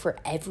forward for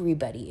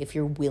everybody if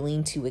you're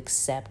willing to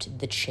accept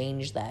the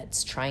change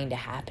that's trying to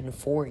happen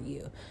for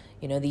you.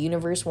 The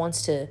universe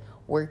wants to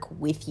work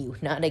with you,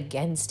 not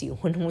against you.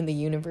 When the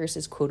universe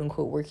is quote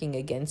unquote working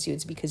against you,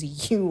 it's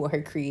because you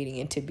are creating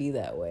it to be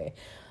that way.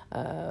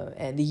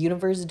 And the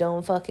universe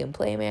don't fucking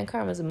play, man.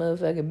 Karma's a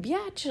motherfucking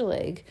biatch.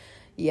 Like,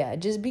 yeah,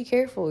 just be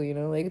careful,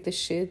 like the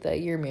shit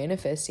that you're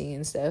manifesting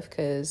and stuff.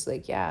 Cause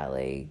like, yeah,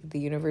 like the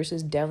universe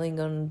is definitely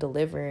gonna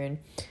deliver. And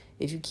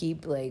if you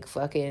keep like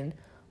fucking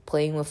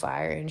playing with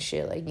fire and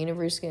shit, like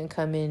universe gonna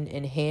come in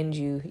and hand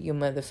you your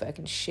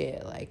motherfucking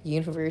shit. Like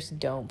universe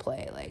don't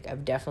play. Like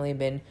I've definitely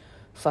been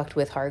fucked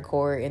with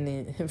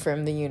hardcore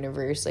from the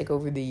universe like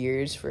over the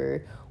years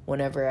for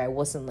whenever I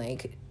wasn't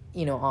like,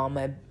 on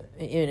my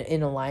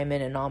in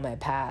alignment and on my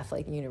path.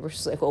 Like the universe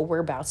is like, oh, we're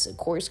about to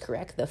course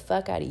correct the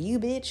fuck out of you,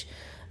 bitch.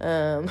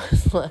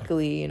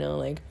 Luckily,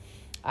 like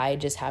I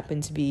just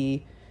happen to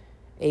be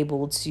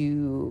able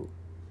to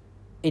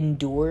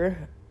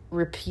endure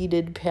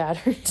repeated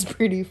patterns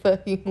pretty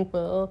fucking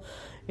well.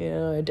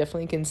 I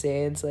definitely can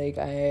say it's like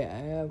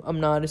I'm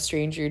not a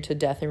stranger to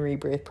death and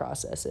rebirth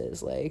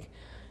processes. Like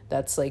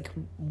that's like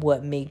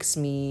what makes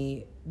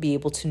me be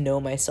able to know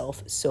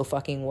myself so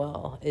fucking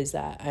well, is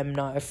that I'm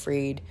not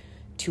afraid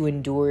to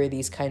endure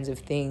these kinds of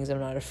things. I'm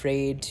not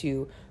afraid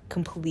to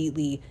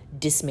completely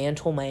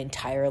dismantle my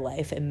entire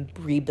life and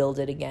rebuild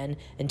it again,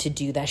 and to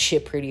do that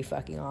shit pretty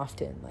fucking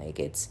often. Like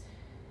it's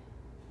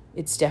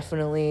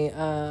definitely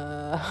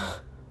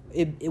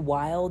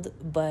wild,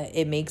 but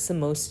it makes the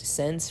most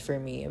sense for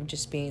me of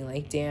just being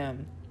like,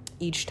 damn,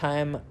 each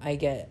time I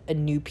get a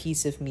new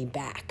piece of me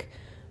back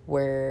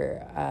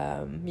where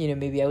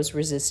maybe I was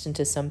resistant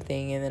to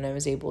something, and then I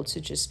was able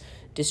to just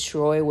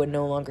destroy what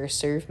no longer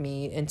served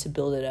me and to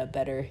build it up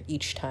better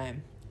each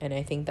time. And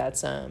I think that's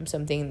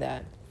something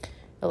that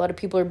a lot of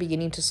people are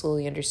beginning to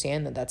slowly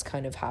understand, that that's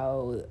kind of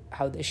how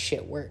this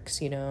shit works.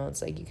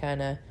 It's like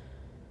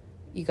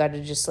you got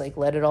to just like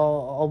let it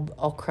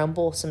all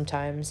crumble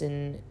sometimes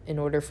in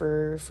order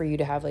for you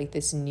to have like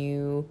this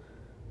new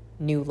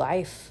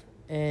life.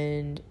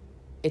 And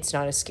it's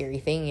not a scary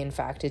thing. In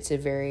fact, it's a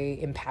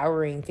very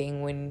empowering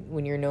thing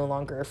when you're no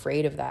longer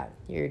afraid of that.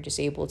 You're just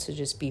able to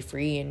just be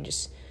free and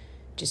just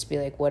be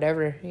like,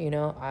 whatever,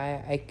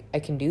 I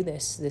can do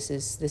this. This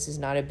is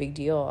not a big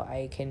deal.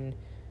 I can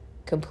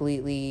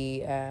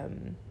completely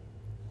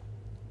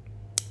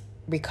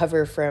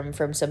recover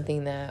from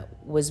something that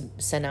was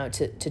sent out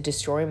to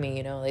destroy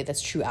me. Like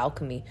that's true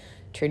alchemy,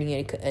 turning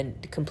a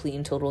complete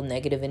and total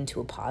negative into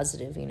a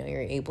positive.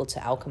 You're able to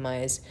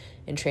alchemize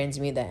and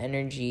transmute that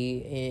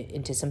energy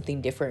into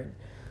something different.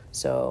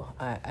 So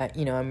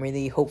I'm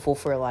really hopeful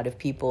for a lot of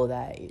people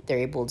that they're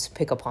able to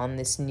pick up on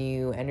this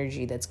new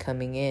energy that's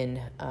coming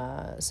in.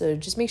 So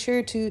just make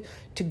sure to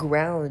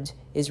ground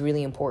is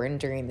really important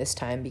during this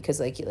time, because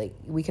like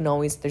we can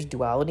always, there's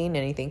duality in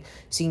anything.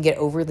 So you can get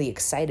overly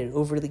excited,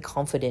 overly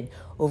confident,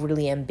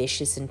 overly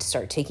ambitious, and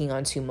start taking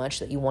on too much,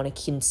 that you want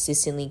to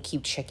consistently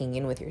keep checking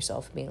in with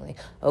yourself, being like,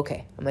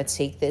 okay, I'm going to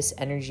take this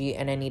energy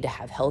and I need to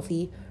have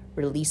healthy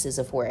releases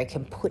of where I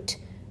can put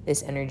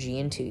this energy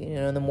into.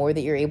 The more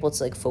that you're able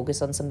to like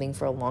focus on something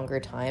for a longer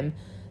time,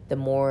 the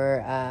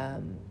more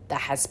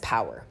that has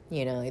power.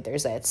 Like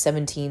there's that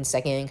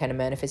 17-second kind of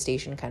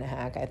manifestation kind of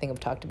hack. I think I've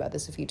talked about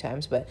this a few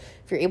times, but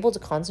if you're able to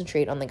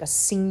concentrate on like a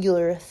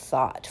singular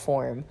thought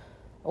form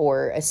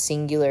or a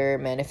singular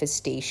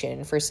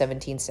manifestation for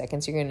 17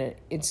 seconds,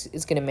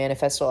 it's gonna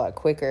manifest a lot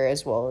quicker,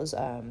 as well as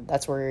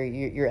that's where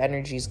your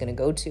energy is gonna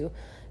go to.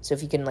 So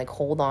if you can like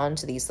hold on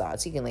to these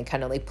thoughts, you can like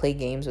kind of like play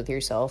games with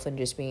yourself and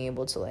just being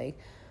able to like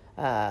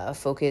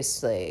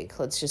focus. Like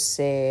let's just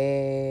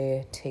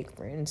say, take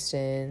for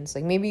instance,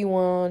 like maybe you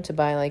want to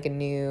buy like a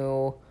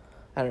new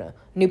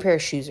pair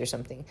of shoes or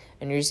something,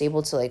 and you're just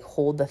able to like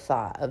hold the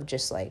thought of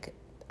just like,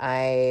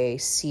 I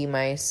see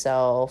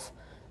myself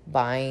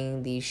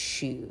buying these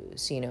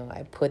shoes,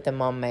 I put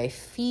them on my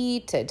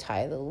feet, I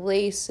tie the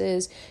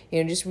laces,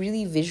 just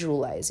really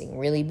visualizing,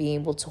 really being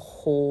able to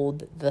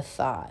hold the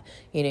thought.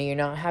 You're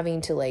not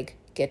having to like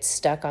get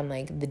stuck on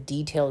like the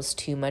details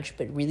too much,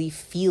 but really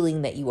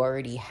feeling that you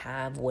already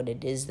have what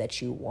it is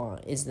that you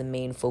want is the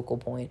main focal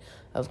point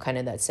of kind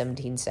of that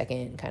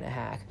 17-second kind of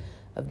hack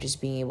of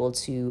just being able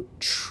to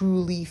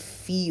truly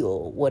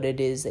feel what it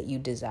is that you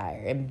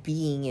desire and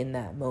being in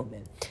that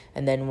moment.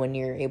 And then when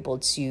you're able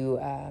to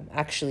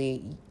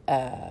actually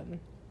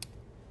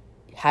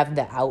have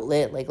the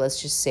outlet, like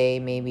let's just say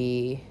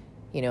maybe,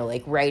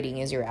 like writing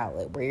is your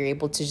outlet, where you're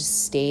able to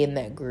just stay in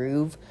that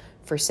groove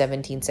for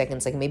 17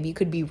 seconds. Like maybe you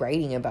could be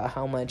writing about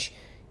how much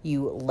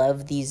you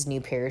love these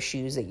new pair of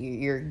shoes that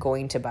you're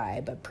going to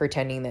buy, but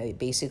pretending that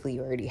basically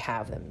you already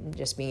have them.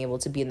 Just being able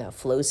to be in that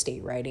flow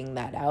state, writing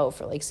that out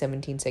for like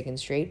 17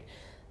 seconds straight.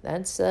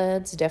 That's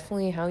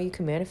definitely how you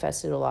can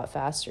manifest it a lot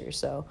faster.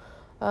 So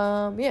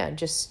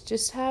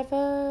just have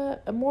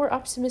a more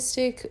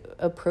optimistic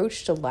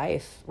approach to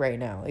life right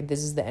now. Like this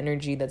is the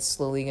energy that's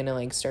slowly gonna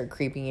like start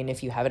creeping in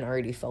if you haven't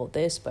already felt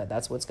this, but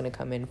that's what's gonna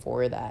come in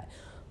for that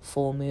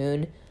full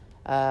moon.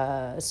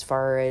 As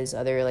far as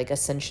other like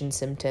ascension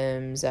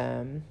symptoms,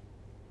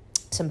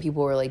 some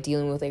people were like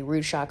dealing with like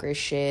root chakra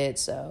shit.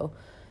 So,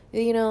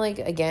 like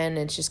again,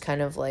 it's just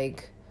kind of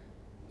like,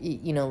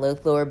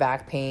 lower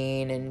back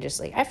pain and just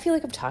like, I feel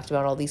like I've talked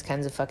about all these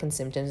kinds of fucking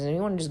symptoms, and if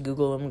you want to just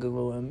Google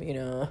them,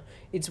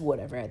 it's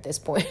whatever at this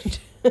point.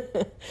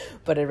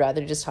 But I'd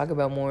rather just talk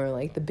about more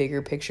like the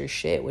bigger picture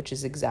shit, which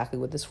is exactly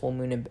what this full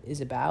moon is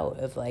about,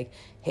 of like,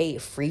 hey,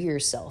 free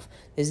yourself.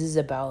 This is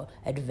about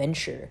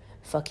adventure,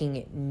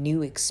 fucking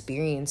new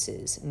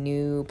experiences,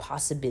 new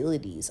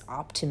possibilities.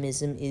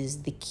 Optimism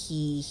is the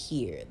key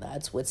here.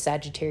 That's what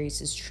Sagittarius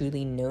is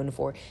truly known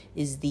for,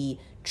 is the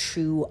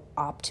true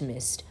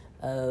optimist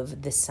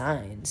of the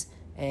signs.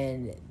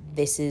 And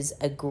this is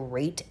a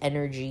great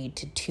energy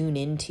to tune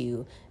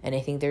into. And I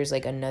think there's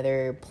like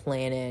another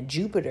planet,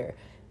 Jupiter,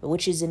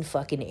 which is in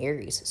fucking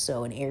Aries.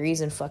 So in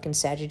Aries and fucking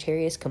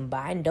Sagittarius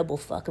combined, double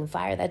fucking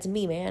fire. That's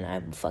me, man.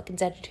 I'm fucking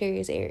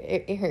Sagittarius,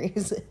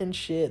 Aries and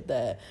shit.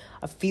 That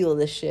I feel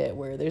this shit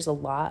where there's a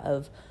lot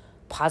of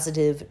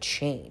positive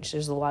change.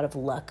 There's a lot of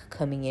luck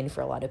coming in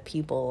for a lot of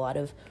people, a lot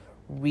of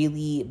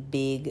really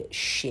big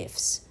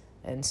shifts.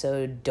 And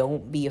so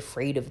don't be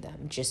afraid of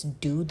them. Just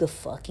do the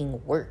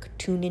fucking work.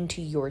 Tune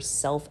into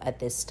yourself at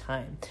this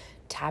time.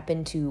 Tap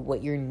into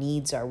what your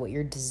needs are, what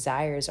your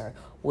desires are,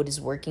 what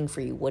is working for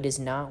you, what is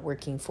not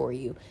working for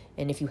you.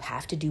 And if you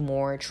have to do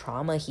more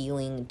trauma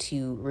healing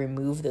to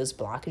remove those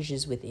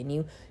blockages within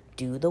you,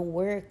 do the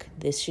work.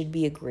 This should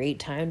be a great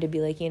time to be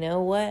like, you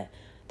know what?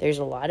 There's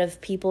a lot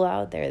of people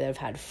out there that have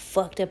had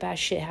fucked up ass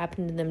shit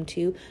happen to them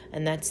too.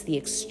 And that's the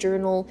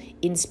external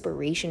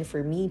inspiration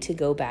for me to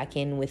go back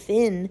in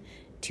within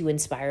to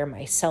inspire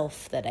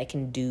myself that I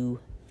can do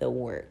the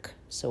work.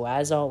 So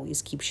as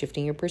always, keep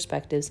shifting your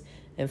perspectives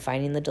and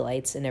finding the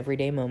delights in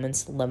everyday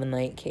moments. Love and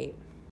light, Kate.